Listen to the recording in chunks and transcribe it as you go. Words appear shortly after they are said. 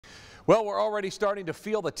Well, we're already starting to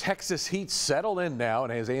feel the Texas heat settle in now,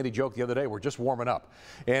 and as Andy joked the other day, we're just warming up.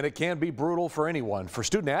 And it can be brutal for anyone. For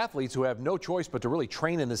student athletes who have no choice but to really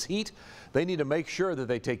train in this heat, they need to make sure that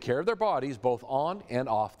they take care of their bodies both on and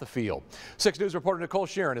off the field. 6 News reporter Nicole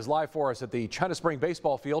Sheeran is live for us at the China Spring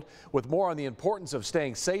baseball field with more on the importance of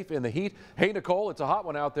staying safe in the heat. Hey, Nicole, it's a hot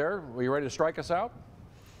one out there. Are you ready to strike us out?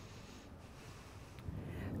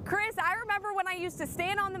 Chris, I remember when I used to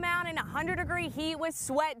stand on the mound in 100-degree heat with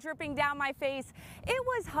sweat dripping down my face. It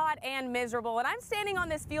was hot and miserable, and I'm standing on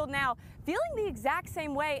this field now feeling the exact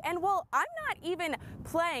same way. And well, I'm not even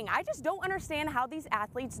playing. I just don't understand how these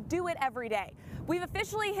athletes do it every day. We've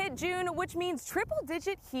officially hit June, which means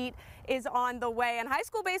triple-digit heat is on the way, and high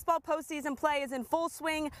school baseball postseason play is in full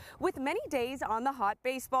swing with many days on the hot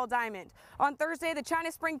baseball diamond. On Thursday, the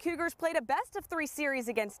China Spring Cougars played a best-of-3 series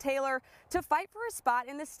against Taylor to fight for a spot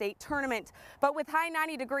in the state tournament. But with high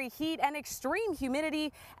 90-degree heat and extreme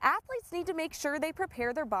humidity, athletes need to make sure they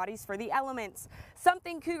prepare their bodies for the elements,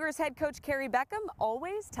 something Cougars head coach Kerry Beckham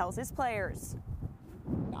always tells his players.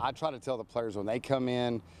 I try to tell the players when they come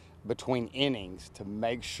in between innings to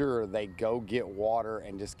make sure they go get water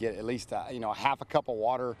and just get at least half a cup of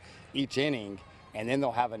water each inning, and then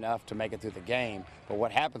they'll have enough to make it through the game. But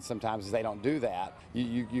what happens sometimes is they don't do that.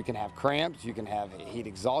 You can have cramps, you can have heat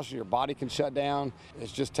exhaustion, your body can shut down.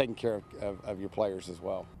 It's just taking care of your players as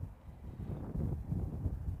well.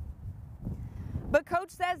 But coach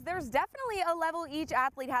says there's definitely a level each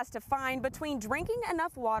athlete has to find between drinking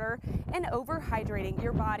enough water and overhydrating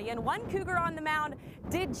your body. And one Cougar on the mound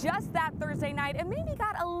did just that Thursday night and maybe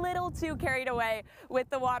got a little too carried away with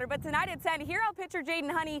the water. But tonight at 10, hero pitcher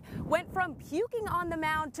Jaden Honey went from puking on the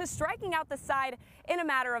mound to striking out the side in a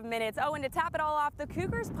matter of minutes. Oh, and to top it all off, the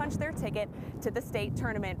Cougars punched their ticket to the state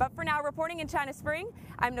tournament. But for now, reporting in China Spring,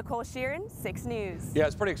 I'm Nicole Sheeran, 6 News. Yeah,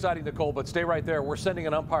 it's pretty exciting, Nicole, but stay right there. We're sending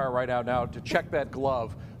an umpire right out now to check that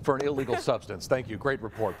glove for an illegal substance. Thank you. Great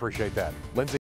report. Appreciate that. Lindsay.